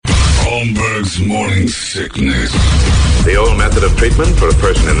Holmberg's morning sickness. The old method of treatment for a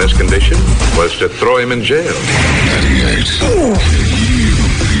person in this condition was to throw him in jail. 98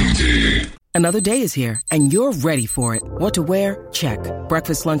 KUPD. Another day is here, and you're ready for it. What to wear? Check.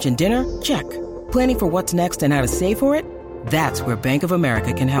 Breakfast, lunch, and dinner? Check. Planning for what's next and how to save for it? That's where Bank of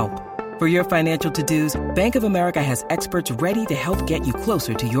America can help. For your financial to-dos, Bank of America has experts ready to help get you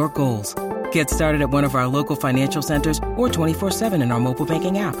closer to your goals. Get started at one of our local financial centers or 24/7 in our mobile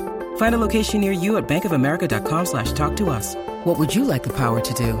banking app. Find a location near you at bankofamerica.com/talktous. What would you like the power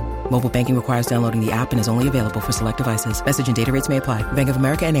to do? Mobile banking requires downloading the app and is only available for select devices. Message and data rates may apply. Bank of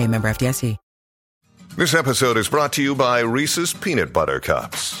America N.A., member FDIC. This episode is brought to you by Reese's Peanut Butter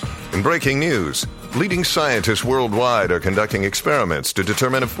Cups. In breaking news, leading scientists worldwide are conducting experiments to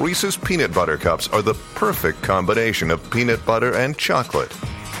determine if Reese's Peanut Butter Cups are the perfect combination of peanut butter and chocolate.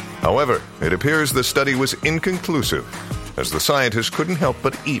 However, it appears the study was inconclusive, as the scientists couldn't help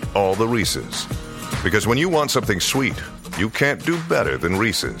but eat all the Reese's. Because when you want something sweet, you can't do better than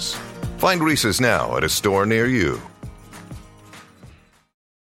Reese's. Find Reese's now at a store near you.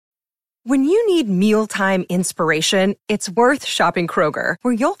 When you need mealtime inspiration, it's worth shopping Kroger,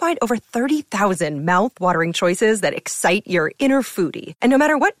 where you'll find over 30,000 mouth-watering choices that excite your inner foodie. And no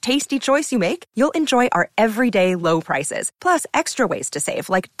matter what tasty choice you make, you'll enjoy our everyday low prices, plus extra ways to save,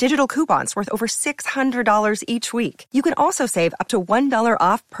 like digital coupons worth over $600 each week. You can also save up to $1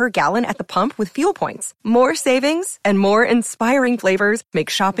 off per gallon at the pump with fuel points. More savings and more inspiring flavors make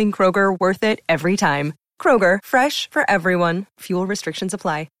shopping Kroger worth it every time. Kroger, fresh for everyone. Fuel restrictions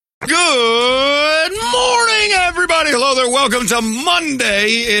apply. Good morning, everybody. Hello there. Welcome to Monday.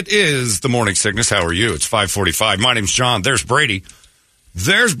 It is the Morning Sickness. How are you? It's 5:45. My name's John. There's Brady.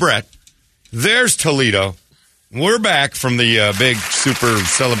 There's Brett. There's Toledo. We're back from the big super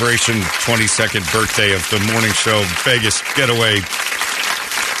celebration 22nd birthday of the morning show Vegas getaway.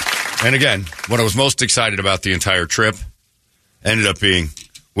 And again, what I was most excited about the entire trip ended up being,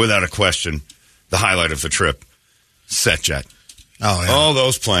 without a question, the highlight of the trip, SetJet. Oh, yeah. Oh,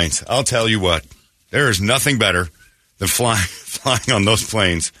 those planes. I'll tell you what. There is nothing better than flying on those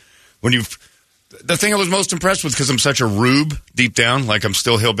planes. The thing I was most impressed with, because I'm such a rube deep down, like I'm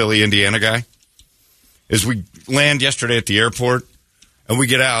still hillbilly Indiana guy, is we land yesterday at the airport, and we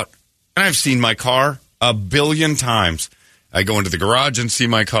get out, and I've seen my car 1 billion times. I go into the garage and see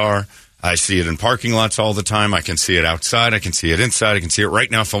my car. I see it in parking lots all the time. I can see it outside. I can see it inside. I can see it right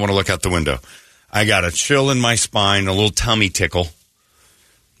now if I want to look out the window. I got a chill in my spine, a little tummy tickle,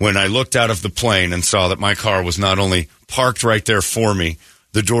 when I looked out of the plane and saw that my car was not only parked right there for me,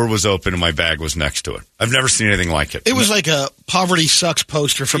 the door was open and my bag was next to it. I've never seen anything like it. It was like a Poverty Sucks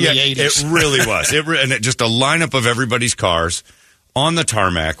poster from the 80s. It really was. And it just a lineup of everybody's cars on the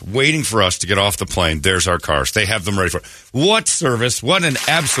tarmac waiting for us to get off the plane. There's our cars. They have them ready for it. What service. What an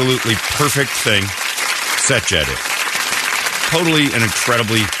absolutely perfect thing SetJet is. Totally and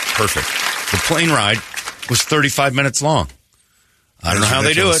incredibly perfect. The plane ride was 35 minutes long. I don't know how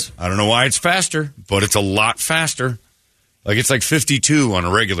they do it. I don't know why it's faster, but it's a lot faster. Like, it's like 52 on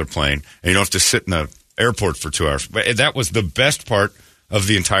a regular plane, and you don't have to sit in the airport for 2 hours. But that was the best part of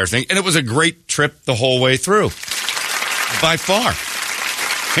the entire thing, and it was a great trip the whole way through, by far.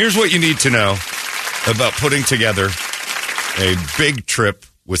 Here's what you need to know about putting together a big trip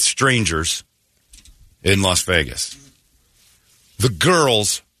with strangers in Las Vegas. The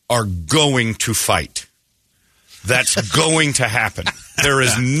girls are going to fight. That's going to happen. There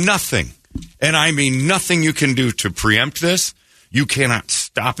is nothing, and I mean nothing you can do to preempt this. You cannot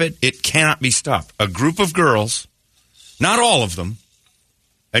stop it. It cannot be stopped. A group of girls, not all of them,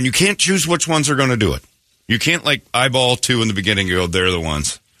 and you can't choose which ones are going to do it. You can't, like, eyeball two in the beginning and go, they're the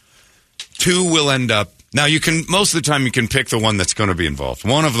ones. Two will end up. Now, you can, most of the time, you can pick the one that's going to be involved.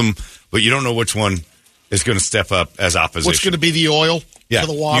 One of them, but you don't know which one is going to step up as opposition. What's going to be the oil for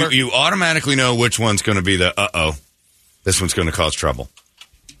the water? You automatically know which one's going to be the, this one's going to cause trouble.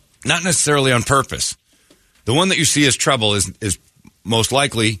 Not necessarily on purpose. The one that you see as trouble is most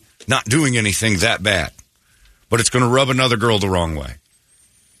likely not doing anything that bad. But it's going to rub another girl the wrong way.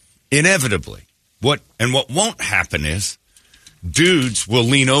 Inevitably. What won't happen is dudes will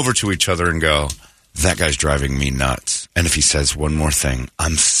lean over to each other and go, that guy's driving me nuts. And if he says one more thing,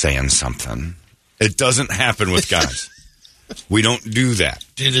 I'm saying something. It doesn't happen with guys. We don't do that.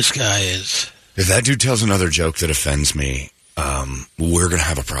 Dude, this guy is... If that dude tells another joke that offends me, we're going to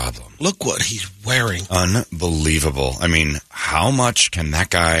have a problem. Look what he's wearing. Unbelievable. I mean, how much can that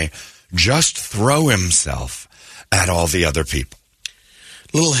guy just throw himself at all the other people?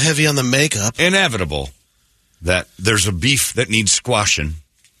 A little heavy on the makeup. Inevitable that there's a beef that needs squashing.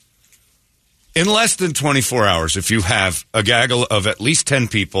 In less than 24 hours, if you have a gaggle of at least 10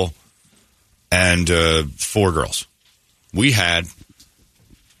 people and 4 girls. We had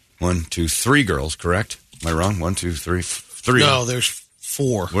 3 girls, correct? Am I wrong? 1, 2, 3, 3. No, there's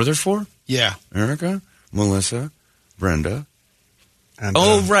 4. Were there 4? Yeah. Erica, Melissa, Brenda. And,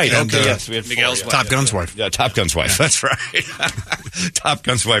 right. And, Okay, yes. We had Miguel's 4, Top Gun's wife. Yeah, Top Gun's wife. That's right. Top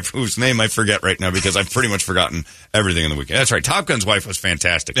Gun's wife, whose name I forget right now because I've pretty much forgotten everything in the weekend. That's right. Top Gun's wife was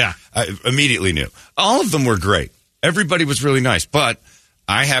fantastic. Yeah. I immediately knew. All of them were great. Everybody was really nice. But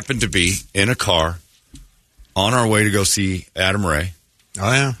I happened to be in a car on our way to go see Adam Ray.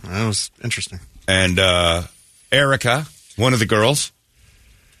 Oh, yeah. That was interesting. And Erica, one of the girls,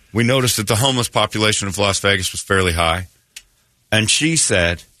 we noticed that the homeless population of Las Vegas was fairly high. And she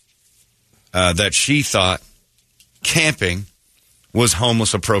said that she thought camping was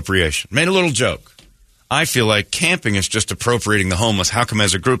homeless appropriation. Made a little joke. I feel like camping is just appropriating the homeless. How come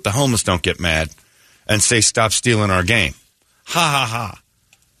as a group the homeless don't get mad and say, stop stealing our game? Ha, ha, ha.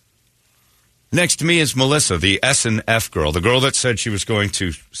 Next to me is Melissa, the S&F girl, the girl that said she was going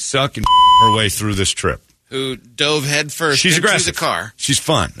to suck and her way through this trip. Who dove head first She's into aggressive. the car. She's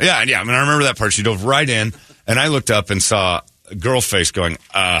fun. Yeah, I mean, I remember that part. She dove right in, and I looked up and saw a girl face going,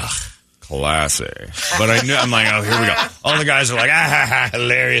 ugh, classy. But I'm like, oh, here we go. All the guys are like,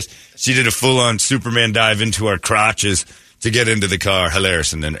 hilarious. She did a full-on Superman dive into our crotches to get into the car.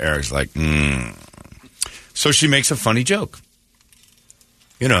 Hilarious. And then Eric's like, So she makes a funny joke.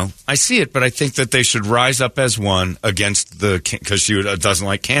 You know, I see it, but I think that they should rise up as one against because she doesn't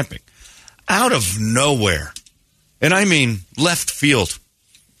like camping. Out of nowhere, and I mean left field,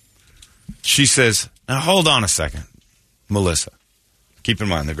 she says, now hold on a second, Melissa. Keep in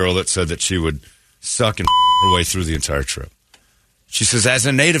mind, the girl that said that she would suck and her way through the entire trip. She says, as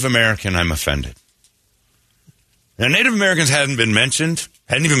a Native American, I'm offended. Now, Native Americans hadn't been mentioned,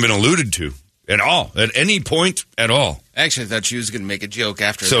 hadn't even been alluded to at all, at any point at all. Actually, I thought she was going to make a joke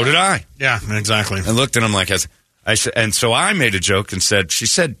after So that. did I. Yeah, exactly. I looked at him like, and so I made a joke and said, she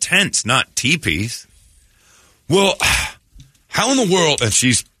said tents, not teepees. Well, how in the world, and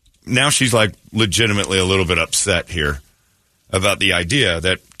she's like legitimately a little bit upset here about the idea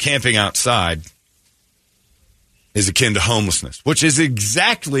that camping outside is akin to homelessness, which is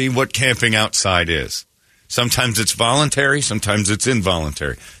exactly what camping outside is. Sometimes it's voluntary, sometimes it's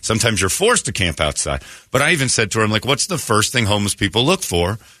involuntary. Sometimes you're forced to camp outside. But I even said to her, I'm like, what's the first thing homeless people look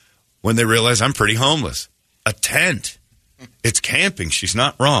for when they realize I'm pretty homeless? A tent. It's camping. She's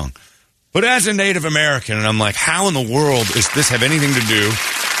not wrong. But as a Native American, and I'm like, how in the world does this have anything to do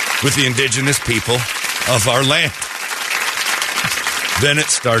with the indigenous people of our land? Then it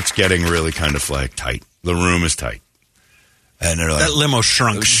starts getting really kind of like tight. The room is tight. And they're like, that limo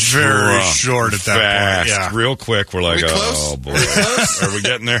shrunk very short at that point. Yeah. Real quick, we're like, oh, boy. Are we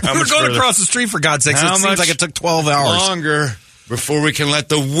getting there? How We're much going further? across the street, for God's sakes. How It seems much like it took 12 hours. Longer before we can let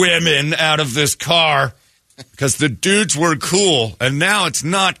the women out of this car because the dudes were cool, and now it's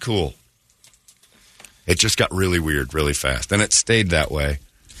not cool. It just got really weird really fast, and it stayed that way.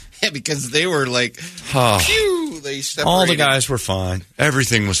 Yeah, because they were like, phew, they separated. All the guys were fine.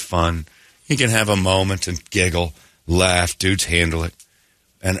 Everything was fun. You can have a moment and giggle, laugh. Dudes handle it.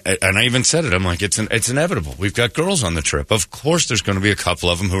 And I even said it. I'm like, it's inevitable. We've got girls on the trip. Of course there's going to be a couple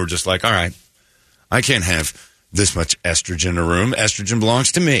of them who are just like, all right, I can't have this much estrogen in a room. Estrogen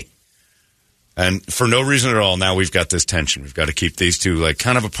belongs to me. And for no reason at all, now we've got this tension. We've got to keep these two like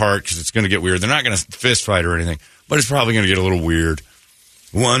kind of apart because it's going to get weird. They're not going to fist fight or anything, but it's probably going to get a little weird.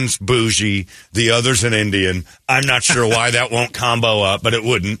 One's bougie, the other's an Indian. I'm not sure why that won't combo up, but it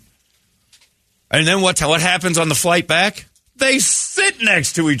wouldn't. And then what happens on the flight back? They sit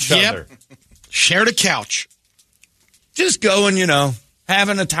next to each other. Shared a couch. Just going,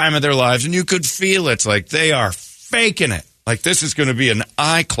 having a time of their lives. And you could feel it's like they are faking it. Like this is going to be an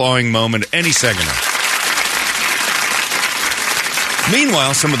eye-clawing moment any second.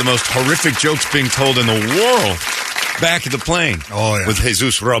 Meanwhile, some of the most horrific jokes being told in the world back at the plane. Oh, yeah. With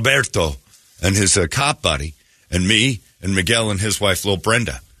Jesus Roberto and his cop buddy and me and Miguel and his wife, Lil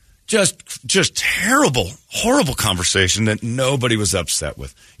Brenda. Just terrible, horrible conversation that nobody was upset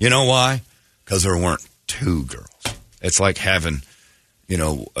with. You know why? Because there weren't two girls. It's like having,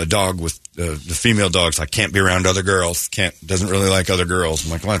 a dog with the female dog's like can't be around other girls, doesn't really like other girls.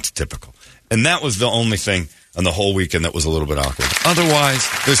 I'm like, well, that's typical. And that was the only thing on the whole weekend that was a little bit awkward. Otherwise,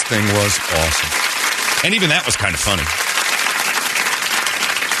 this thing was awesome. And even that was kind of funny.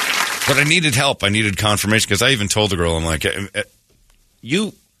 But I needed help. I needed confirmation because I even told the girl, I'm like,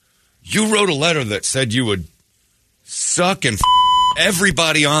 you wrote a letter that said you would suck and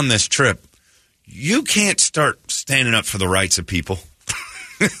everybody on this trip. You can't start standing up for the rights of people.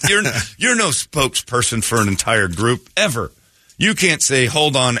 You're no spokesperson for an entire group ever. You can't say,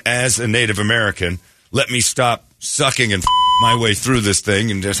 hold on, as a Native American, let me stop sucking and my way through this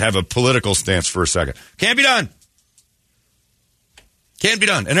thing and just have a political stance for a second. Can't be done. Can't be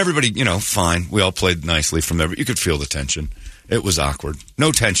done. And everybody, fine. We all played nicely from there, but you could feel the tension. It was awkward.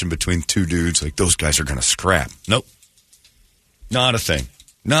 No tension between two dudes. Like, those guys are going to scrap. Nope. Not a thing.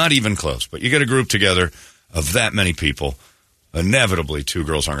 Not even close. But you get a group together of that many people, inevitably two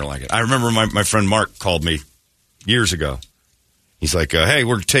girls aren't going to like it. I remember my friend Mark called me years ago. He's like, hey,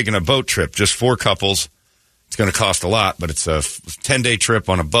 we're taking a boat trip, just 4 couples. It's going to cost a lot, but it's a 10-day trip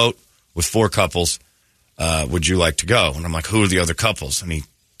on a boat with 4 couples. Would you like to go? And I'm like, who are the other couples? And he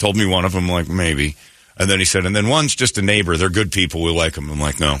told me one of them, like, maybe. And then he said, and then one's just a neighbor. They're good people. We like them. I'm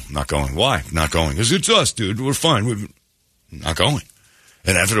like, no, not going. Why? Not going. Because it's us, dude. We're fine. We're not going.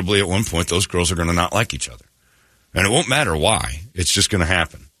 Inevitably, at one point, those girls are going to not like each other. And it won't matter why. It's just going to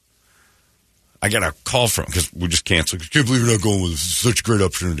happen. I got a call from, because we just canceled. I can't believe you're not going with such a great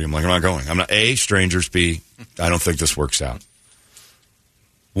opportunity. I'm like, I'm not going. I'm not, A, strangers, B, I don't think this works out.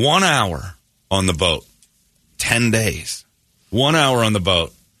 1 hour on the boat, 10 days. 1 hour on the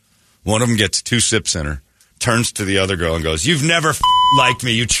boat. One of them gets 2 sips in her, turns to the other girl and goes, you've never liked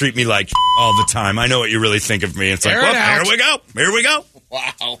me. You treat me like all the time. I know what you really think of me. And it's like, well, here we go. Here we go.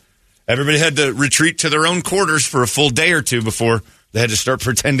 Wow. Everybody had to retreat to their own quarters for a full day or two before they had to start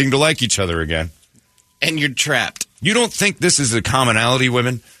pretending to like each other again. And you're trapped. You don't think this is a commonality,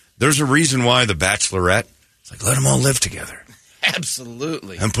 women? There's a reason why The Bachelorette, it's like, let them all live together.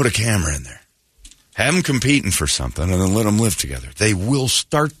 Absolutely. And put a camera in there. Have them competing for something and then let them live together. They will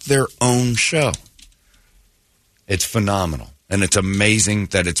start their own show. It's phenomenal. And it's amazing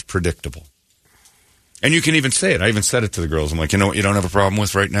that it's predictable. And you can even say it. I even said it to the girls. I'm like, you know what you don't have a problem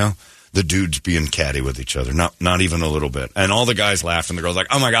with right now? The dudes being catty with each other. Not even a little bit. And all the guys laughed and the girls like,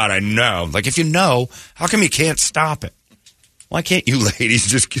 oh my God, I know. Like, if you know, how come you can't stop it? Why can't you ladies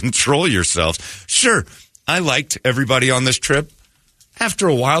just control yourselves? Sure, I liked everybody on this trip. After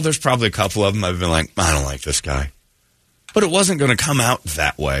a while, there's probably a couple of them I've been like, I don't like this guy. But it wasn't going to come out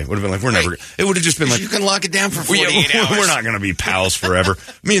that way. It would have been like, we're never. It would have just been like, you can lock it down for 48 hours. We're not going to be pals forever.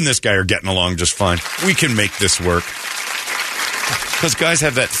 Me and this guy are getting along just fine. We can make this work. Because guys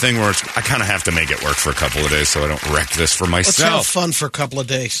have that thing where I kind of have to make it work for a couple of days so I don't wreck this for myself. Let's have fun for a couple of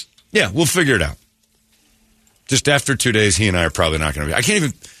days. Yeah, we'll figure it out. Just after 2 days, he and I are probably not going to be. I can't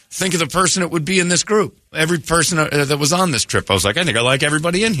even think of the person that would be in this group. Every person that was on this trip, I was like, I think I like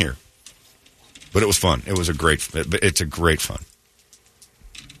everybody in here. But it was fun. It's a great fun.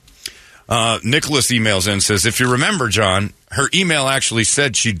 Nicholas emails in and says, if you remember, John, her email actually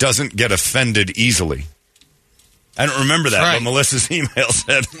said she doesn't get offended easily. I don't remember that, but Melissa's email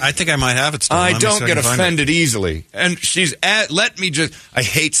said, I think I might have it still. I don't get offended easily. And she's I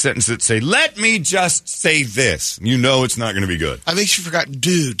hate sentences that say, let me just say this. You know it's not going to be good. I think she forgot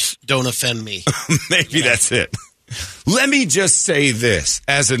dudes don't offend me. Maybe that's it. Let me just say this.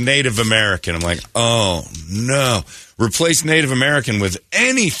 As a Native American, I'm like, oh, no. Replace Native American with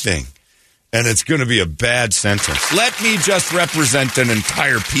anything, and it's going to be a bad sentence. Let me just represent an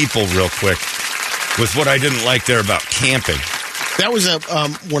entire people real quick with what I didn't like there about camping. That was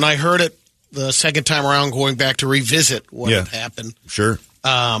when I heard it the second time around, going back to revisit what had happened. Sure.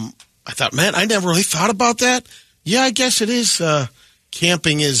 I thought, man, I never really thought about that. Yeah, I guess it is.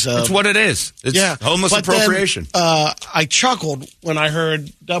 Camping is... it's what it is. It's homeless appropriation. Then, I chuckled when I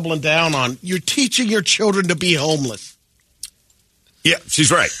heard doubling down on, you're teaching your children to be homeless. Yeah,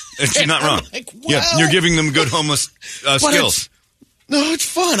 she's right. She's not wrong. Like, well, yeah, you're giving them good homeless skills. No, it's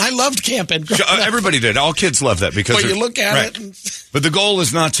fun. I loved camping. Everybody did. All kids love that because you look at it. But the goal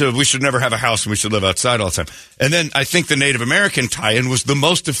is not to, we should never have a house and we should live outside all the time. And then I think the Native American tie-in was the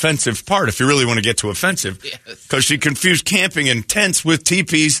most offensive part, if you really want to get to offensive, because she confused camping in tents with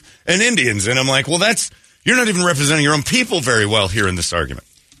teepees and Indians. And I'm like, well, you're not even representing your own people very well here in this argument.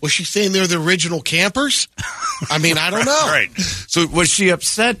 Was she saying they're the original campers? I mean, I don't know. Right. So was she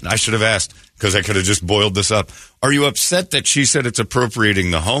upset? I should have asked, because I could have just boiled this up. Are you upset that she said it's appropriating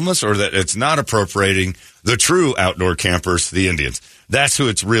the homeless, or that it's not appropriating the true outdoor campers, the Indians? That's who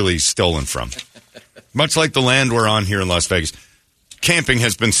it's really stolen from. Much like the land we're on here in Las Vegas, camping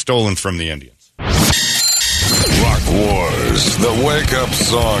has been stolen from the Indians. Rock Wars, the wake-up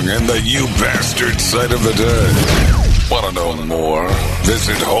song and the you bastard sight of the day. Want to know more?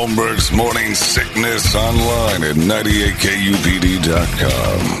 Visit Holmberg's Morning Sickness online at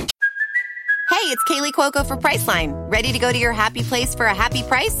 98kupd.com. Hey, it's Kaylee Cuoco for Priceline. Ready to go to your happy place for a happy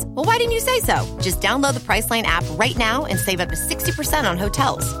price? Well, why didn't you say so? Just download the Priceline app right now and save up to 60% on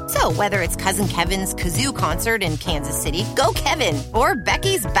hotels. So whether it's Cousin Kevin's Kazoo Concert in Kansas City, go Kevin, or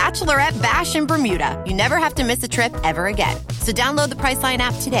Becky's Bachelorette Bash in Bermuda, you never have to miss a trip ever again. So download the Priceline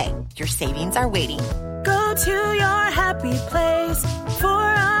app today. Your savings are waiting. Go to your happy place for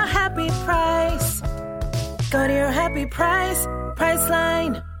a happy price. Go to your happy price,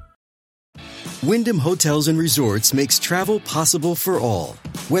 Priceline. Wyndham Hotels and Resorts makes travel possible for all.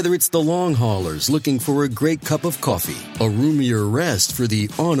 Whether it's the long haulers looking for a great cup of coffee, a roomier rest for the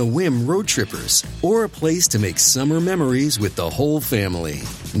on-a-whim road trippers, or a place to make summer memories with the whole family.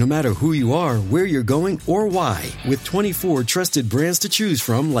 No matter who you are, where you're going, or why, with 24 trusted brands to choose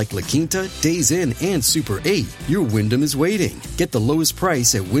from like La Quinta, Days Inn, and Super 8, your Wyndham is waiting. Get the lowest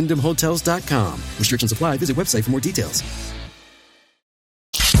price at WyndhamHotels.com. Restrictions apply. Visit website for more details.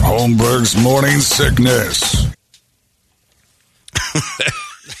 Holmberg's Morning Sickness.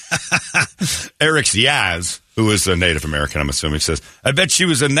 Eric's Yaz, who is a Native American, I'm assuming, says, I bet she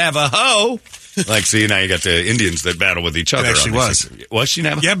was a Navajo. Like, see, now you got the Indians that battle with each other. It actually was. Was she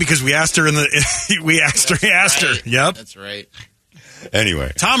Navajo? Yeah, because we asked her we asked her. Yep. That's right.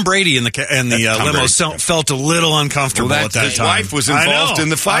 Anyway. Tom Brady in the limo felt a little uncomfortable at that time. His wife was involved in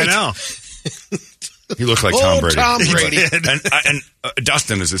the fight. I know. He looked like Tom Brady. Tom Brady. and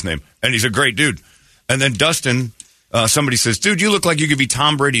Dustin is his name. And he's a great dude. And then Dustin, somebody says, dude, you look like you could be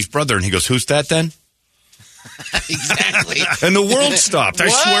Tom Brady's brother. And he goes, who's that then? Exactly. And the world stopped. I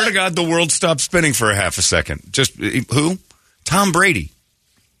swear to God, the world stopped spinning for a half a second. Just, who? Tom Brady.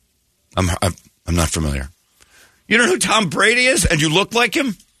 I'm not familiar. You don't know who Tom Brady is? And you look like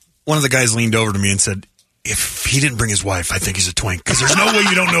him? One of the guys leaned over to me and said, if he didn't bring his wife, I think he's a twink. Because there's no way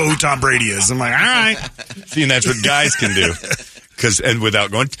you don't know who Tom Brady is. I'm like, all right. See, and that's what guys can do. And without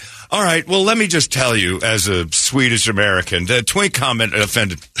going, all right, well, let me just tell you, as a Swedish American, the twink comment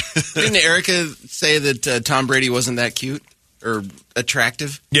offended. Didn't Erica say that Tom Brady wasn't that cute or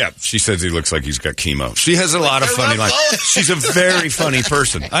attractive? Yeah, she says he looks like he's got chemo. She has a lot of funny lines. She's a very funny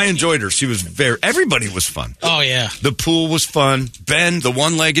person. I enjoyed her. She was everybody was fun. Oh, yeah. The pool was fun. Ben, the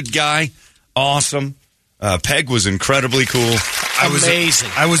one-legged guy, awesome. Peg was incredibly cool.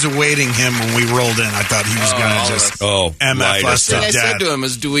 Amazing. I was awaiting him when we rolled in. I thought he was going to just MF us to death. I said to him,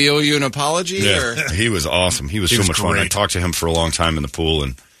 do we owe you an apology? Yeah. Or? He was awesome. He was so much fun. I talked to him for a long time in the pool.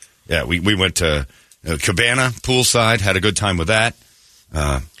 And, yeah, we went to Cabana, poolside, had a good time with that.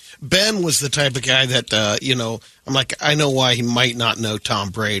 Ben was the type of guy that, I'm like, I know why he might not know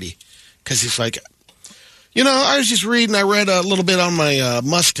Tom Brady. Because he's like, I was just reading, I read a little bit on my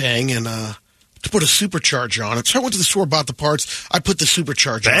Mustang and to put a supercharger on it. So I went to the store, bought the parts. I put the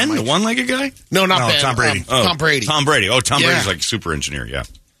supercharger on Ben, the one-legged guy? No, not Ben. Tom Brady. Tom Brady. Tom Brady. Oh, Tom Brady's like a super engineer, yeah.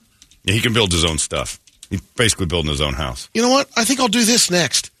 Yeah, he can build his own stuff. He's basically building his own house. You know what? I think I'll do this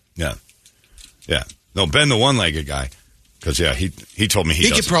next. Yeah. Yeah. No, Ben, the one-legged guy. Because, yeah, he told me he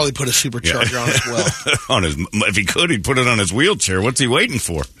could probably put a supercharger on as well. If he could, he'd put it on his wheelchair. What's he waiting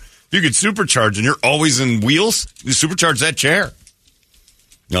for? If you could supercharge and you're always in wheels, you supercharge that chair.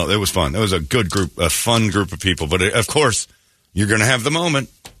 No, it was fun. It was a good group, a fun group of people. But, of course, you're going to have the moment.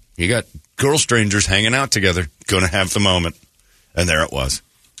 You got girl strangers hanging out together. Going to have the moment. And there it was.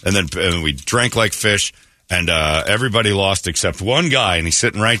 And then we drank like fish, and everybody lost except one guy, and he's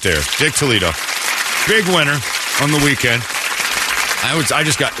sitting right there. Dick Toledo. Big winner on the weekend. I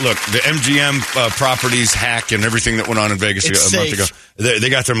just got, look, the MGM properties hack and everything that went on in Vegas a month ago. They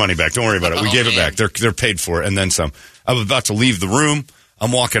got their money back. Don't worry about it. We gave it back. They're paid for it, and then some. I was about to leave the room.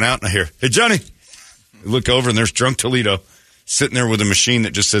 I'm walking out, and I hear, hey, Johnny. I look over, and there's drunk Toledo sitting there with a machine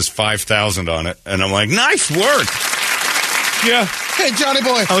that just says 5,000 on it. And I'm like, nice work. Yeah. Hey, Johnny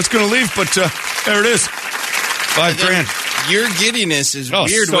boy. I was going to leave, but there it is. $5,000. Your giddiness is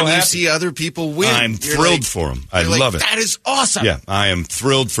weird when you see other people win. I'm thrilled for them. I love it. That is awesome. Yeah, I am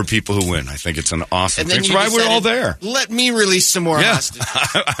thrilled for people who win. I think it's an awesome thing. That's why we're all there. Let me release some more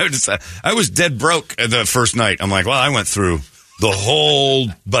hostages. I was dead broke the first night. I'm like, well, I went through the whole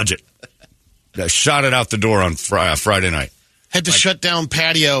budget. I shot it out the door on Friday night. Had to shut down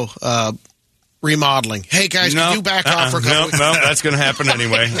patio remodeling. Hey, guys, can you back off for a couple weeks? No, that's going to happen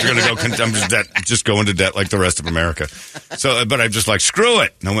anyway. You're going to go. I'm just going to debt like the rest of America. So, but I'm just like, screw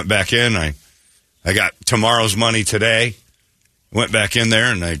it. And I went back in. I got tomorrow's money today. Went back in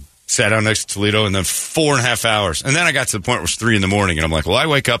there and I sat down next to Toledo, and then 4.5 hours. And then I got to the point where it was 3 a.m. and I'm like, well, I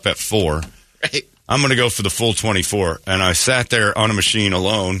wake up at 4. Right. I'm going to go for the full 24. And I sat there on a machine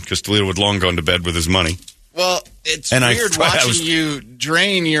alone because Toledo had long gone to bed with his money. Well, it's weird watching you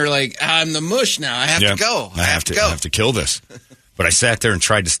drain. You're like, I'm the mush now. I have to go. I have to kill this. But I sat there and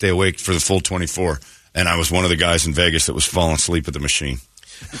tried to stay awake for the full 24, and I was one of the guys in Vegas that was falling asleep at the machine.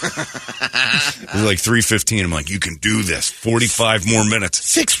 It was like 3:15. I'm like, you can do this. 45 more minutes.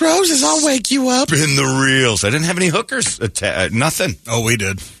 6 roses, I'll wake you up. Spin the reels. I didn't have any hookers. Nothing. Oh, we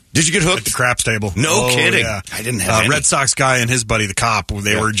did. Did you get hooked? At the craps table. No kidding. Yeah. I didn't have any. Red Sox guy and his buddy, the cop,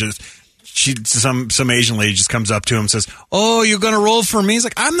 they were just... Some Asian lady just comes up to him and says, "Oh, you're going to roll for me?" He's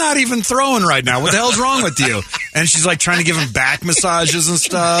like, "I'm not even throwing right now. What the hell's wrong with you?" And she's like trying to give him back massages and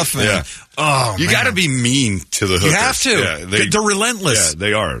stuff. And, yeah. Oh, you got to be mean to the hookers. You have to. Yeah, they're relentless. Yeah,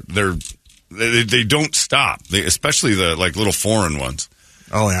 they are. They don't stop. Especially the little foreign ones.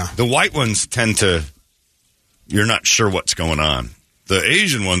 Oh yeah. The white ones tend to. You're not sure what's going on. The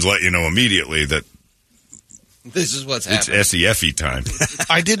Asian ones let you know immediately that. This is what's happening. It's SEFE time.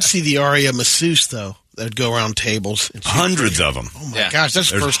 I did see the Aria masseuse, though, that would go around tables. Hundreds of them. Oh, my gosh. That's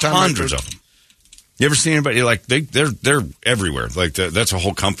the There's first time hundreds of them. You ever seen anybody, they're everywhere. That's a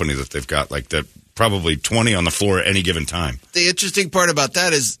whole company that they've got, that probably 20 on the floor at any given time. The interesting part about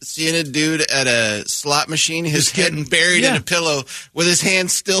that is seeing a dude at a slot machine, his head buried in a pillow with his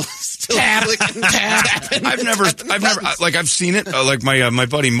hands still clicking, tapping. I've seen it. My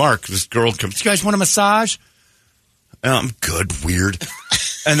buddy Mark, this girl comes, "You guys want a massage?" I'm good, weird.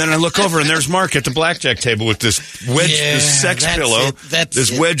 And then I look over, and there's Mark at the blackjack table with this wedge, this sex pillow,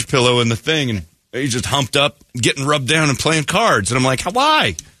 this wedge pillow in the thing, and he's just humped up, getting rubbed down and playing cards. And I'm like,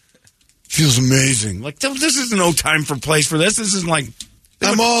 why? Feels amazing. This is no time for place for this. This isn't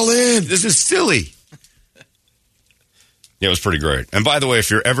I'm all in. This is silly. Yeah, it was pretty great. And by the way, if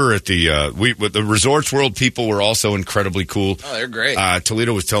you're ever at the Resorts World people were also incredibly cool. Oh, they're great.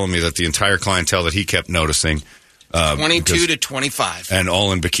 Toledo was telling me that the entire clientele that he kept noticing. 22 to 25. And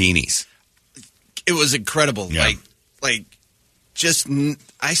all in bikinis. It was incredible. Yeah.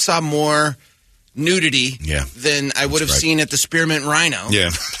 I saw more nudity than I would have seen at the Spearmint Rhino. Yeah.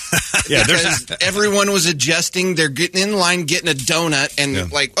 Because everyone was adjusting. They're getting in line, getting a donut, and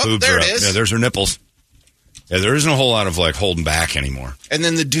boobs there are it up. is. Yeah, there's her nipples. Yeah, there isn't a whole lot of holding back anymore. And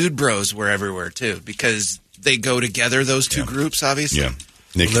then the dude bros were everywhere, too, because they go together, those two groups, obviously. Yeah.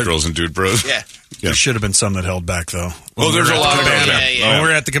 Naked girls and dude bros. Yeah. There should have been some that held back, though. There's a lot of those. When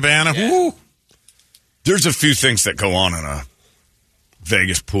we're at the Cabana. Yeah. Woo. There's a few things that go on in a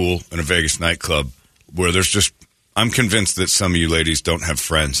Vegas pool and a Vegas nightclub where I'm convinced that some of you ladies don't have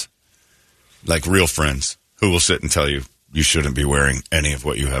friends, real friends, who will sit and tell you shouldn't be wearing any of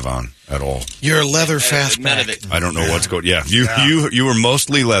what you have on at all. You're a leather fastback. I don't know what's going. Yeah, you were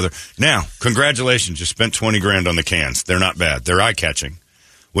mostly leather. Now, congratulations, you spent $20,000 on the cans. They're not bad. They're eye catching.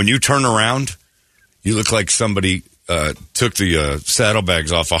 When you turn around, you look like somebody took the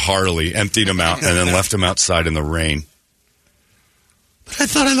saddlebags off a Harley, emptied them out, and then left them outside in the rain. But I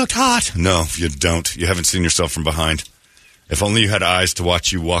thought I looked hot. No, you don't. You haven't seen yourself from behind. If only you had eyes to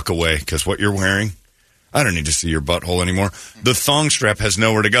watch you walk away, because what you're wearing, I don't need to see your butthole anymore. The thong strap has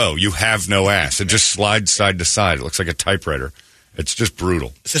nowhere to go. You have no ass. It just slides side to side. It looks like a typewriter. It's just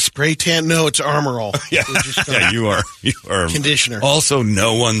brutal. Is it spray tan? No, it's Armor All. Yeah, you are. Conditioner. Also,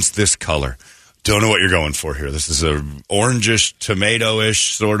 no one's this color. Don't know what you're going for here. This is a orangish,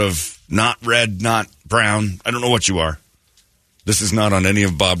 tomato-ish, sort of not red, not brown. I don't know what you are. This is not on any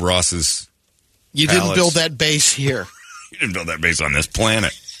of Bob Ross's You palettes. didn't build that base here. You didn't build that base on this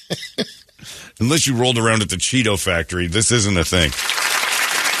planet. Unless you rolled around at the Cheeto factory, this isn't a thing.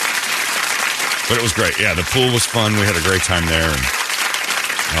 But it was great. Yeah, the pool was fun. We had a great time there.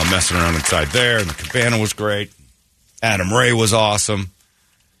 And messing around inside there. And the cabana was great. Adam Ray was awesome.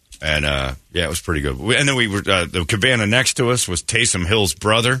 And, it was pretty good. And then we were, the cabana next to us was Taysom Hill's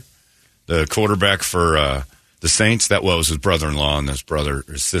brother, the quarterback for the Saints. That was his brother-in-law and his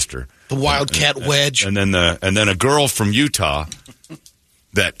sister. The Wildcat Wedge. And then a girl from Utah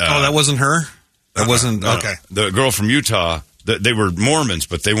that... that wasn't her? That wasn't... No, okay. The girl from Utah, they were Mormons,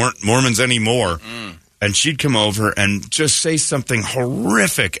 but they weren't Mormons anymore. And she'd come over and just say something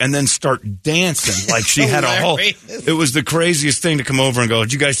horrific and then start dancing like she had a whole... It was the craziest thing to come over and go,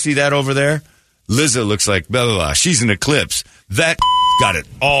 did you guys see that over there? Lizzo looks like blah, blah, blah. She's an eclipse. That got it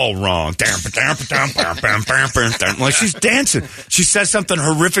all wrong. Like she's dancing. She says something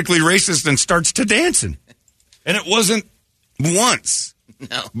horrifically racist and starts to dancing. And it wasn't once.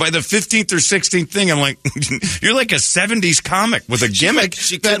 No. By the 15th or 16th thing, I'm like, you're like a 70s comic with a gimmick.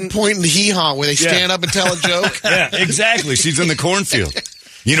 She couldn't point in the hee-haw where they stand up and tell a joke. Yeah, exactly. She's in the cornfield.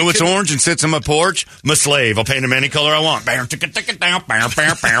 You know what's orange and sits on my porch? My slave. I'll paint him any color I want. What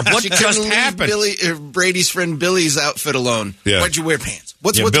just happened? Brady's friend Billy's outfit alone. Yeah. Why'd you wear pants?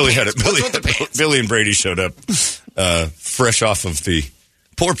 Billy had it. What's with the pants? Billy and Brady showed up fresh off of the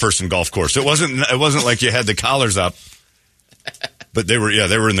poor person golf course. It wasn't like you had the collars up. But they were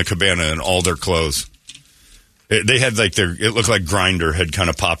in the cabana in all their clothes. They had it looked like Grindr had kind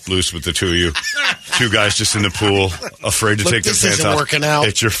of popped loose with the two of you. Two guys just in the pool, afraid to take their pants off. Working out.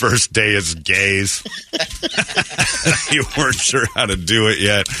 It's your first day as gays. You weren't sure how to do it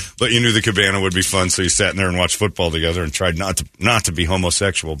yet, but you knew the cabana would be fun, so you sat in there and watched football together and tried not to be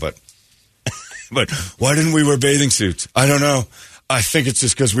homosexual. But why didn't we wear bathing suits? I don't know. I think it's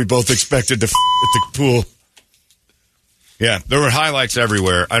just because we both expected to at the pool. Yeah, there were highlights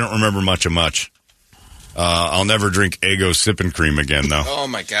everywhere. I don't remember much of much. I'll never drink Eggo Sippin' Cream again, though. Oh,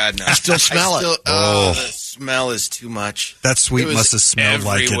 my God, no. I still smell it. The smell is too much. That sweet must have smelled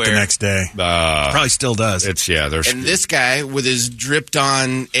like it the next day. Probably still does. And this guy with his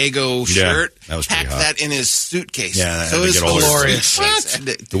dripped-on Eggo shirt that was pretty packed hot. that in his suitcase. Yeah, so it was glorious.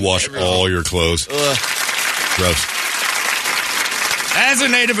 To wash all your clothes. Gross. As a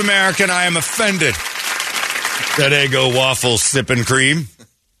Native American, I am offended that Eggo Waffles Sippin' Cream.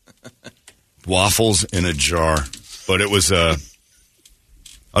 Waffles in a jar. But it was,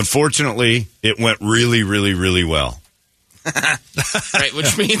 unfortunately, it went really, really, really well. Right,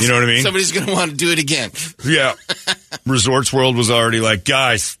 which means you know what I mean? Somebody's going to want to do it again. Yeah. Resorts World was already like,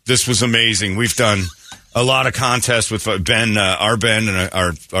 guys, this was amazing. We've done a lot of contests with Ben, our Ben, and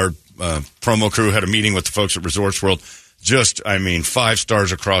our promo crew had a meeting with the folks at Resorts World. Just, 5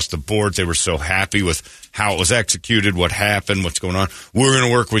 stars across the board. They were so happy with how it was executed, what happened, what's going on. We're going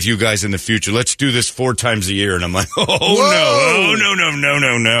to work with you guys in the future. Let's do this 4 times a year. And I'm like, no.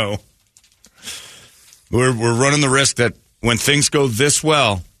 We're running the risk that when things go this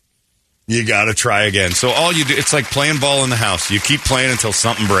well, you got to try again. So all you do, it's like playing ball in the house. You keep playing until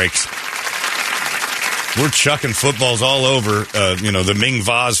something breaks. We're chucking footballs all over, the Ming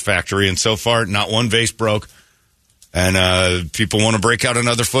Vase factory. And so far, not one vase broke. And people want to break out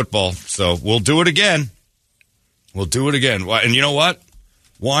another football. So we'll do it again. And you know what?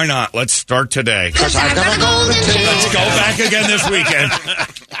 Why not? Let's start today. Because I got a golden ticket. Let's go back again this weekend.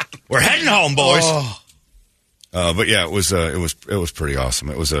 We're heading home, boys. But yeah, it was pretty awesome.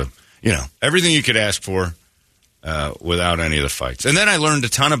 It was everything you could ask for without any of the fights. And then I learned a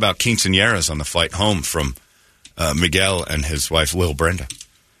ton about quinceañeras on the flight home from Miguel and his wife, Lil Brenda.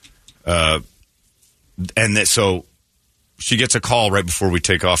 So she gets a call right before we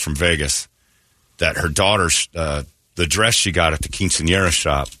take off from Vegas that her daughter's, the dress she got at the quinceañera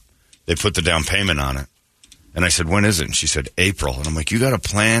shop, they put the down payment on it. And I said, when is it? And she said, April. And I'm like, you got to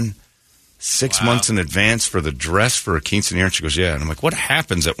plan 6 months in advance for the dress for a quinceañera? And she goes, yeah. And I'm like, what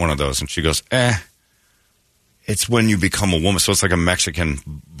happens at one of those? And she goes, it's when you become a woman. So it's like a Mexican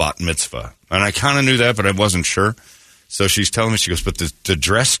bat mitzvah. And I kind of knew that, but I wasn't sure. So she's telling me, she goes, but the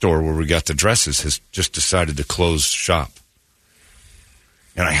dress store where we got the dresses has just decided to close shop.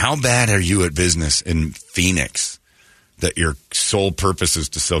 And how bad are you at business in Phoenix that your sole purpose is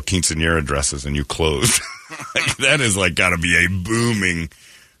to sell quinceañera dresses and you closed? That is got to be a booming,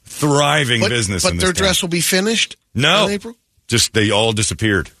 thriving business. But their dress will be finished in April? Just they all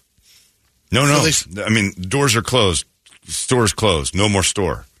disappeared. No. Doors are closed. Store's closed. No more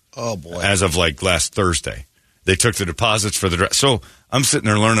store. Oh, boy. As of last Thursday. They took the deposits for the dress. So I'm sitting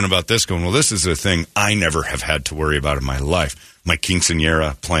there learning about this going, well, this is a thing I never have had to worry about in my life. My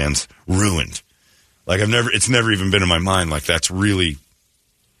quinceañera plans ruined. It's never even been in my mind. That's really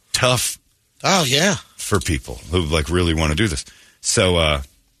tough. Oh, yeah. For people who really want to do this. So I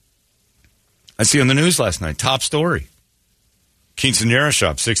see on the news last night, top story. Quinceañera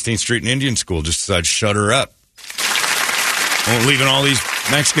shop, 16th Street and Indian School just decided to shut her up. Leaving all these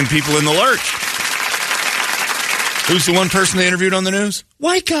Mexican people in the lurch. Who's the one person they interviewed on the news?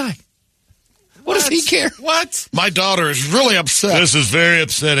 White guy. What does he care? What? My daughter is really upset. This is very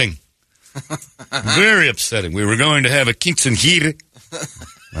upsetting. Very upsetting. We were going to have a quinceañera.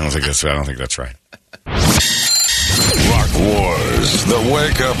 I don't think that's right. Rock Wars, the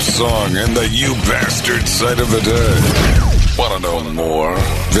wake-up song and the you bastard sight of the day. Want to know more?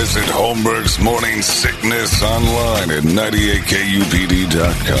 Visit Holmberg's Morning Sickness online at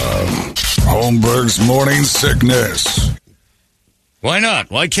 98kupd.com. Holmberg's Morning Sickness. Why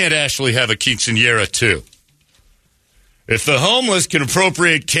not? Why can't Ashley have a quinceañera too? If the homeless can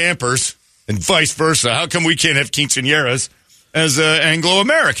appropriate campers and vice versa, how come we can't have quinceañeras as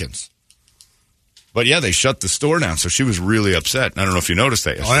Anglo-Americans? But yeah, they shut the store down, so she was really upset. I don't know if you noticed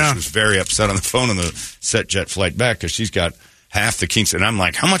that yesterday. She was very upset on the phone on the set jet flight back because she's got half the quinceañera. And I'm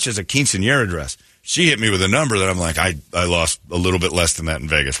like, how much is a quinceañera dress? She hit me with a number that I'm like, I lost a little bit less than that in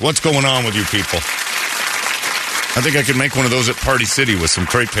Vegas. What's going on with you people? I think I could make one of those at Party City with some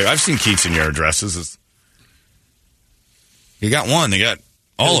crepe paper. I've seen quinceañera dresses. You got one. They got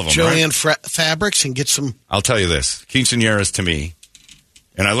All of them, Joanne Fabrics and get some. I'll tell you this. Quinceañeras to me,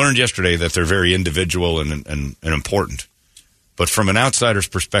 and I learned yesterday that they're very individual and important. But from an outsider's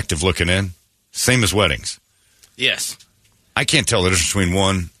perspective looking in, same as weddings. Yes. I can't tell the difference between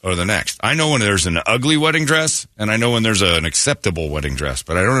one or the next. I know when there's an ugly wedding dress, and I know when there's an acceptable wedding dress,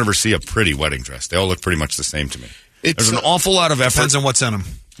 but I don't ever see a pretty wedding dress. They all look pretty much the same to me. There's an awful lot of effort. Depends on what's in them.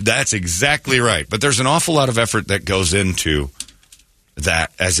 That's exactly right. But there's an awful lot of effort that goes into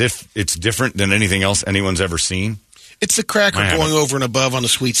that as if it's different than anything else anyone's ever seen. It's the cracker going over and above on the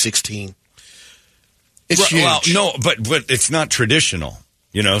Sweet 16. It's huge. Well, no, but it's not traditional.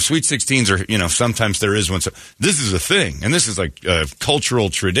 You know, Sweet 16s are, you know, sometimes there is one. So this is a thing, and this is like a cultural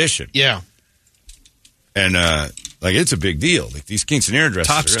tradition. Yeah. And, like, it's a big deal. Like, these quinceañera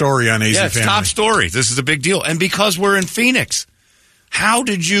dresses. Top story on AZ Family. It's top story. This is a big deal. And because we're in Phoenix, how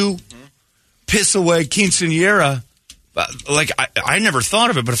did you piss away quinceañera? Like, I never thought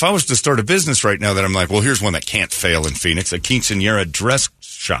of it, but if I was to start a business right now that I'm like, well, here's one that can't fail in Phoenix, a quinceañera dress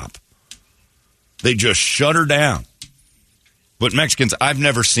shop. They just shut her down. But Mexicans, I've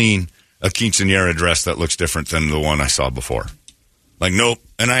never seen a quinceañera dress that looks different than the one I saw before. Like, nope.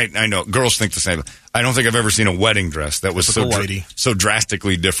 And I know girls think the same. I don't think I've ever seen a wedding dress that was so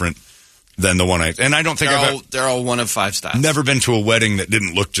drastically different than the one and I don't think they're all one of 5 styles. Never been to a wedding that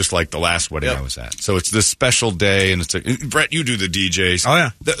didn't look just like the last wedding I was at. So it's this special day, and Brett, you do the DJs. Oh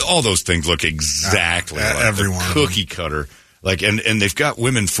yeah, all those things look exactly like everyone the cookie cutter. Like, and they've got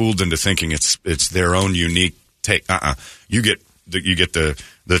women fooled into thinking it's their own unique take. You get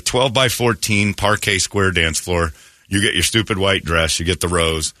the 12 by 14 parquet square dance floor. You get your stupid white dress. You get the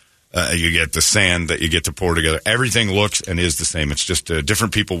rose. You get the sand that you get to pour together. Everything looks and is the same. It's just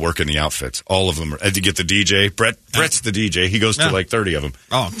different people work in the outfits. All of them. You get the DJ. Brett's the DJ. He goes to like 30 of them.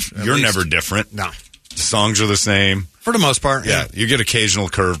 Oh, you're never different. No. The songs are the same. For the most part. Yeah. You get occasional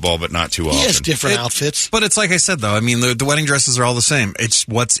curveball, but not too often. He has different outfits. But it's like I said, though. I mean, the wedding dresses are all the same. It's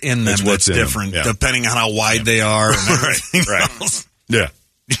what's in them that's different, depending on how wide they are and everything else. Yeah.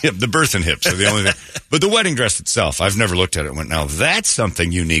 Yeah, the birth and hips are the only thing. But the wedding dress itself, I've never looked at it and went, now that's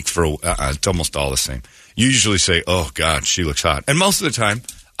something unique for, it's almost all the same. You usually say, oh, God, she looks hot. And most of the time,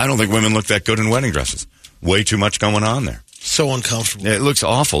 I don't think women look that good in wedding dresses. Way too much going on there. So uncomfortable. Yeah, it looks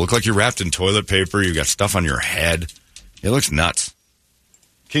awful. Look like you're wrapped in toilet paper. You got stuff on your head. It looks nuts.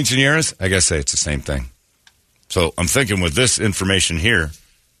 Quinceañeras, I gotta say, it's the same thing. So I'm thinking with this information here,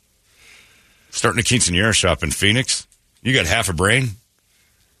 starting a quinceañera shop in Phoenix, you got half a brain.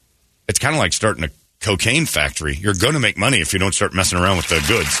 It's kind of like starting a cocaine factory. You're going to make money if you don't start messing around with the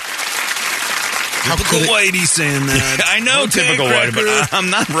goods. Typical whitey saying that. I know, typical whitey, but I'm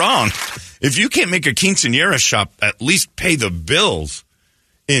not wrong. If you can't make a quinceañera shop, at least pay the bills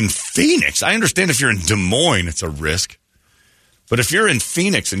in Phoenix. I understand if you're in Des Moines, it's a risk. But if you're in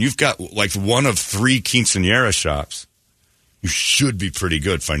Phoenix and you've got like one of 3 quinceañera shops, you should be pretty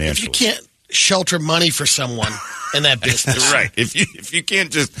good financially. If you can't shelter money for someone in that business. Right. If you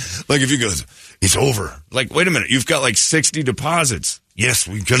can't just, like, if you go, it's over. Like, wait a minute, you've got like 60 deposits. Yes,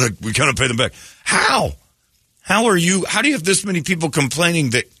 we gonna pay them back. How? How do you have this many people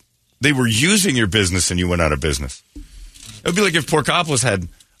complaining that they were using your business and you went out of business? It would be like if Porkopolis had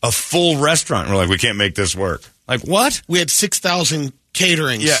a full restaurant and we're like, we can't make this work. Like, what? We had 6,000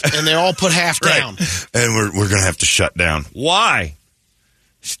 caterings, and they all put half down. And we're going to have to shut down. Why?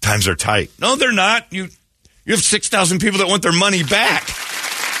 Times are tight. No, they're not. You have 6,000 people that want their money back.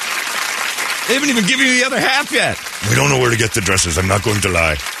 They haven't even given you the other half yet. We don't know where to get the dresses. I'm not going to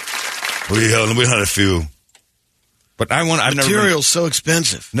lie. We had a few. But I've Material's so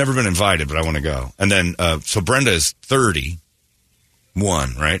expensive. Never been invited, but I want to go. And then, so Brenda is 31,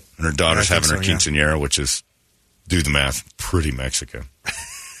 right? And her daughter's having her quinceañera, which is, do the math, pretty Mexican.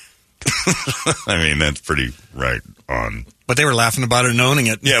 I mean, that's pretty right on. But they were laughing about it and owning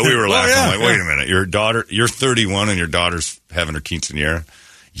it. Yeah, we were laughing. Wait a minute. You're 31 and your daughter's having her quinceañera?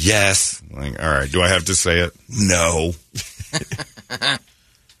 Yes. Like, all right. Do I have to say it? No.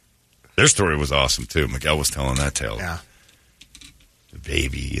 Their story was awesome, too. Miguel was telling that tale. Yeah. The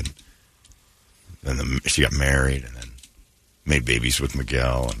baby, and then she got married and then made babies with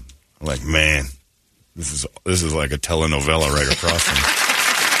Miguel. And I'm like, man, this is like a telenovela right across from me.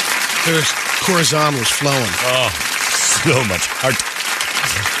 Their Corazon was flowing. Oh, so much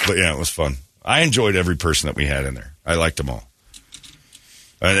heart. But yeah, it was fun. I enjoyed every person that we had in there. I liked them all.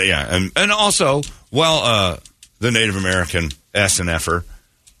 And also, the Native American S&F'er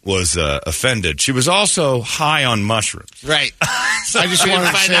was offended. She was also high on mushrooms. Right. I just want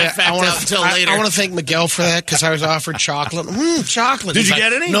to say, I want to thank Miguel for that because I was offered chocolate. Chocolate. Did you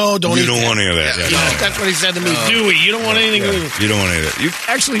get any? No, don't eat You don't that. want any of that. Yeah, that's what he said to me. Dewey, you don't want anything. You don't want any of that. You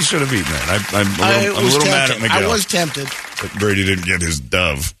actually should have eaten that. I'm a little mad at Miguel. I was tempted. But Brady didn't get his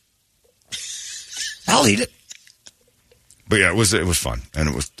dove. I'll eat it. But yeah, it was fun.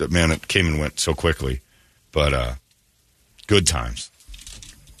 And it came and went so quickly. But good times.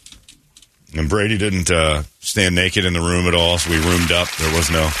 And Brady didn't stand naked in the room at all, so we roomed up. There was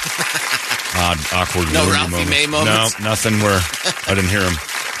no awkward no room Ralphie May moments? No, nothing where I didn't hear him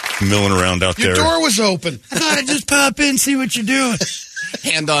milling around out there. Your door was open. I thought I'd just pop in, see what you're doing.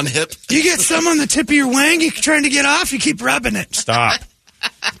 Hand on hip. You get some on the tip of your wang, you're trying to get off, you keep rubbing it. Stop.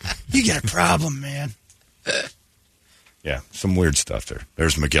 You got a problem, man. Yeah, some weird stuff there.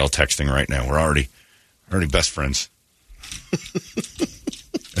 There's Miguel texting right now. We're already best friends.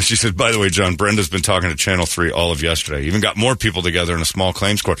 And she said, by the way, John, Brenda's been talking to Channel 3 all of yesterday. Even got more people together in a small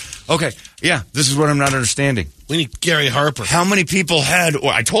claims court. Okay, yeah, this is what I'm not understanding. We need Gary Harper. How many people had... Well,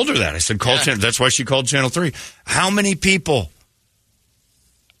 I told her that. I said, call Channel... That's why she called Channel 3. How many people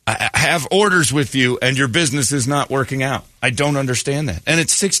have orders with you and your business is not working out? I don't understand that. And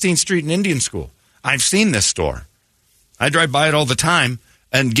it's 16th Street and Indian School. I've seen this store. I drive by it all the time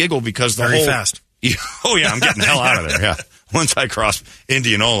and giggle because the Very fast. Oh, yeah, I'm getting the hell out of there, yeah. Once I cross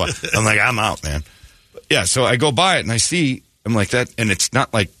Indianola, I'm like, I'm out, man. Yeah, so I go by it and I see, I'm like that, and it's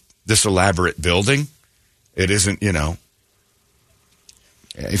not like this elaborate building. It isn't, you know.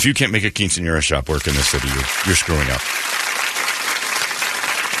 If you can't make a quinceañera shop work in this city, you're screwing up.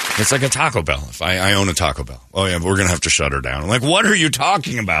 It's like a Taco Bell. If I own a Taco Bell. Oh, yeah, but we're going to have to shut her down. I'm like, what are you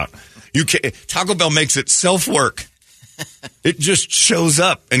talking about? You can't, Taco Bell makes it self-work. It just shows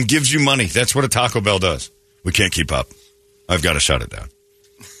up and gives you money. That's what a Taco Bell does. We can't keep up. I've got to shut it down.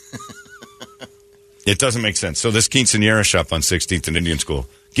 It doesn't make sense. So this quinceañera shop on 16th and Indian School,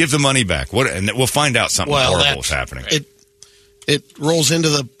 give the money back. And we'll find out something horrible is happening. It rolls into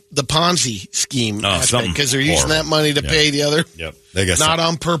the Ponzi scheme because they're using that money to pay the other. Yep, they got not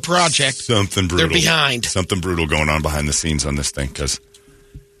on per project. Something brutal. They're behind. Something brutal going on behind the scenes on this thing.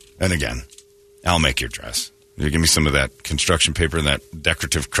 And again, I'll make your dress. You give me some of that construction paper in that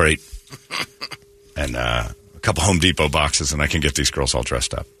decorative crate, and a couple Home Depot boxes, and I can get these girls all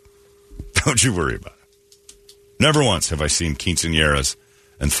dressed up. Don't you worry about it. Never once have I seen quinceañeras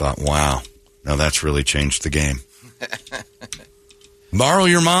and thought, wow, now that's really changed the game. Borrow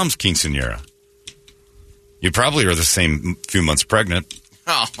your mom's quinceañera. You probably are the same few months pregnant.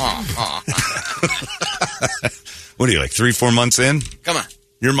 What are you, like 3-4 months in? Come on.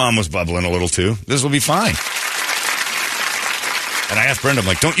 Your mom was bubbling a little too. This will be fine. And I asked Brenda, I'm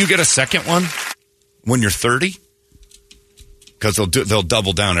like, don't you get a second one when you're 30? Because they'll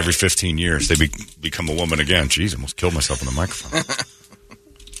double down every 15 years. They become a woman again. Jeez, I almost killed myself on the microphone.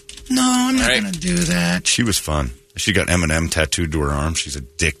 No, I'm not going to do that. She was fun. She got M&M tattooed to her arm. She's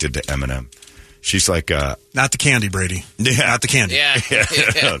addicted to M&M. She's like... not the candy, Brady. Yeah. Not the candy. Yeah.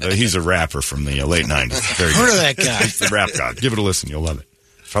 He's a rapper from the late 90s. Very Heard of that guy. He's the rap god. Give it a listen. You'll love it.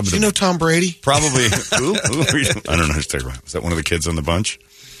 Do you know Tom Brady? Probably. Who? I don't know. Is that one of the kids on the bunch?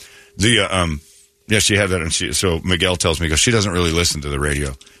 Yeah, she had that. And so Miguel tells me, she doesn't really listen to the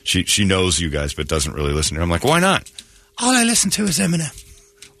radio. She knows you guys, but doesn't really listen to her. I'm like, why not? All I listen to is Eminem.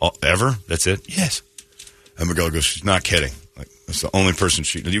 Oh, ever? That's it? Yes. And Miguel goes, she's not kidding. Like, that's the only person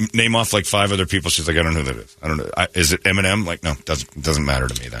you name off like 5 other people. She's like, I don't know who that is. I don't know. Is it Eminem? Like, no, doesn't matter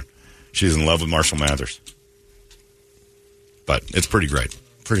to me then. She's in love with Marshall Mathers. But it's pretty great.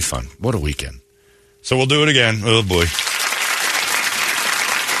 Pretty fun. What a weekend. So we'll do it again. Oh, boy.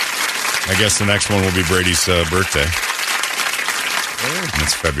 I guess the next one will be Brady's birthday. And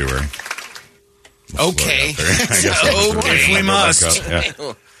it's February. Okay. Okay. We must.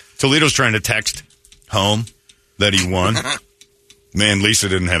 Yeah. Toledo's trying to text home that he won. Man, Lisa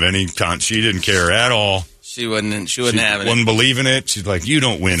didn't have any she didn't care at all. She wouldn't have it. Wasn't believing it. She's like, you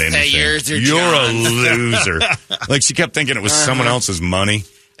don't win anything. You're a loser. Like, she kept thinking it was someone else's money.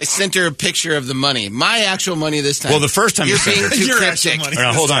 I sent her a picture of the money. My actual money this time. Well, the first time you're being too cryptic.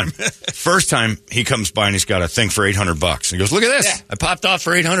 Now, hold on. First time he comes by and he's got a thing for $800. He goes, look at this. Yeah. I popped off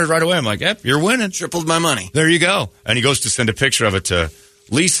for $800 right away. I'm like, yep, you're winning. Tripled my money. There you go. And he goes to send a picture of it to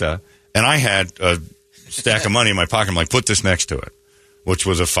Lisa, and I had a stack of money in my pocket. I'm like, put this next to it, which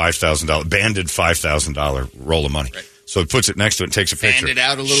was a $5,000, banded $5,000 roll of money. Right. So he puts it next to it and takes a picture. Fanned it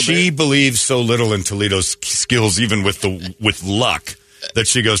out a little bit. She believes so little in Toledo's skills, even with luck, that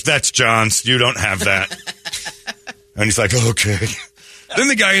she goes, that's John's. You don't have that. And he's like, okay. Then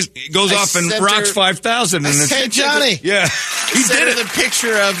the guy goes off and rocks 5,000. Hey, Johnny. Yeah. He did the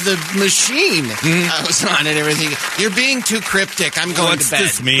picture of the machine I was on and everything. You're being too cryptic. I'm going to bed.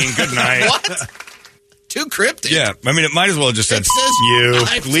 What's this mean? Good night. What? Too cryptic. Yeah. I mean, it might as well have just said, you.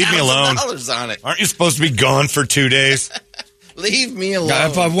 Leave me alone. $5,000 on it. Aren't you supposed to be gone for 2 days? Leave me alone.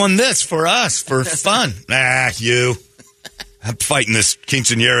 If I won this for us, for fun. You. I'm fighting this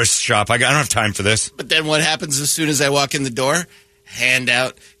quinceañera shop. I don't have time for this. But then what happens as soon as I walk in the door? Hand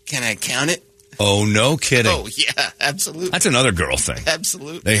out. Can I count it? Oh, no kidding. Oh, yeah, absolutely. That's another girl thing.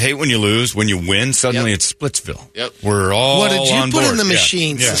 Absolutely. They hate when you lose. When you win, suddenly it's Splitsville. Yep. We're all What did you on put board. in the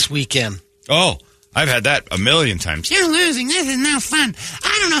machines this weekend? Oh, I've had that a million times. You're losing. This is no fun.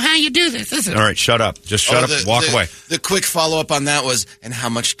 I don't know how you do this. All right, shut up. Just shut up. Walk away. The quick follow-up on that was, and how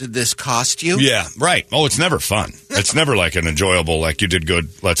much did this cost you? Yeah, right. Oh, it's never fun. It's never like an enjoyable, like you did good,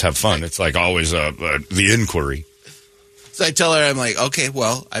 let's have fun. It's like always the inquiry. So I tell her, I'm like, okay,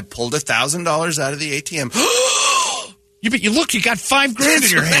 well, I pulled $1,000 out of the ATM. You look, you got $5,000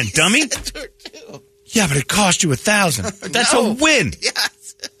 in your hand, dummy. Yeah, but it cost you $1,000. That's a win.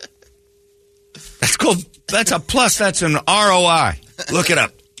 Yes. That's a plus. That's an ROI. Look it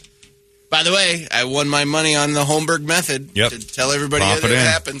up. By the way, I won my money on the Holmberg method. Yep. To tell everybody Pop that it it in.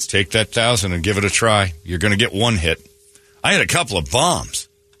 happens. Take that $1,000 and give it a try. You're going to get one hit. I had a couple of bombs,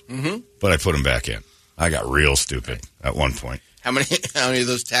 but I put them back in. I got real stupid at one point. How many of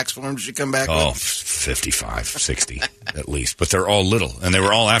those tax forms did you come back with? Oh, 55, 60 at least. But they're all little. And they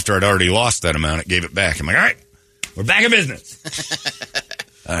were all after I'd already lost that amount. It gave it back. I'm like, all right, we're back in business.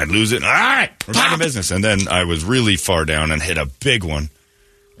 I'd lose it. All right, we're back in business. And then I was really far down and hit a big one.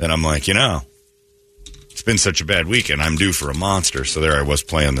 And I'm like, it's been such a bad weekend. I'm due for a monster. So there I was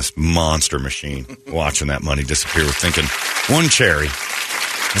playing this monster machine, watching that money disappear, thinking, one cherry.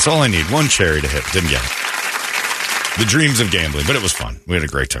 That's all I need. One cherry to hit. Didn't get it. The dreams of gambling, but it was fun. We had a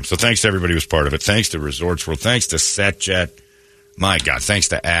great time. So thanks to everybody who was part of it. Thanks to Resorts World. Thanks to SetJet. My God, thanks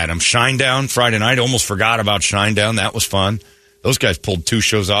to Adam. Shinedown Friday night. Almost forgot about Shinedown. That was fun. Those guys pulled 2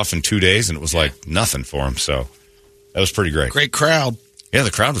 shows off in 2 days, and it was like nothing for them. So that was pretty great. Great crowd. Yeah,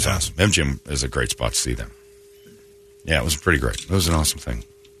 the crowd was awesome. MGM is a great spot to see them. Yeah, it was pretty great. It was an awesome thing.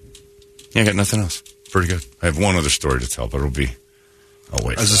 Yeah, I got nothing else. Pretty good. I have one other story to tell, but it'll be... Oh,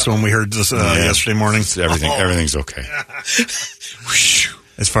 wait. Is this the one we heard yesterday morning? Everything's okay.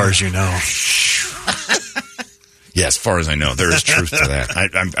 As far as you know. Yeah, as far as I know. There is truth to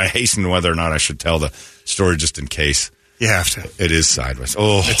that. I hasten whether or not I should tell the story just in case. You have to. It is sideways.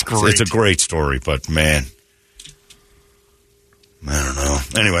 Oh, it's great. It's a great story, but man, I don't know.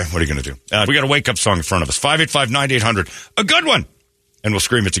 Anyway, what are you going to do? We got a wake-up song in front of us. 585-9800. A good one. And we'll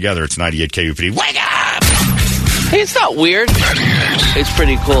scream it together. It's 98 KUPD. Wake up! Hey, it's not weird. It's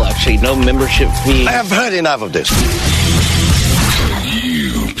pretty cool, actually. No membership fee. I have heard enough of this.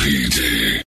 UPD.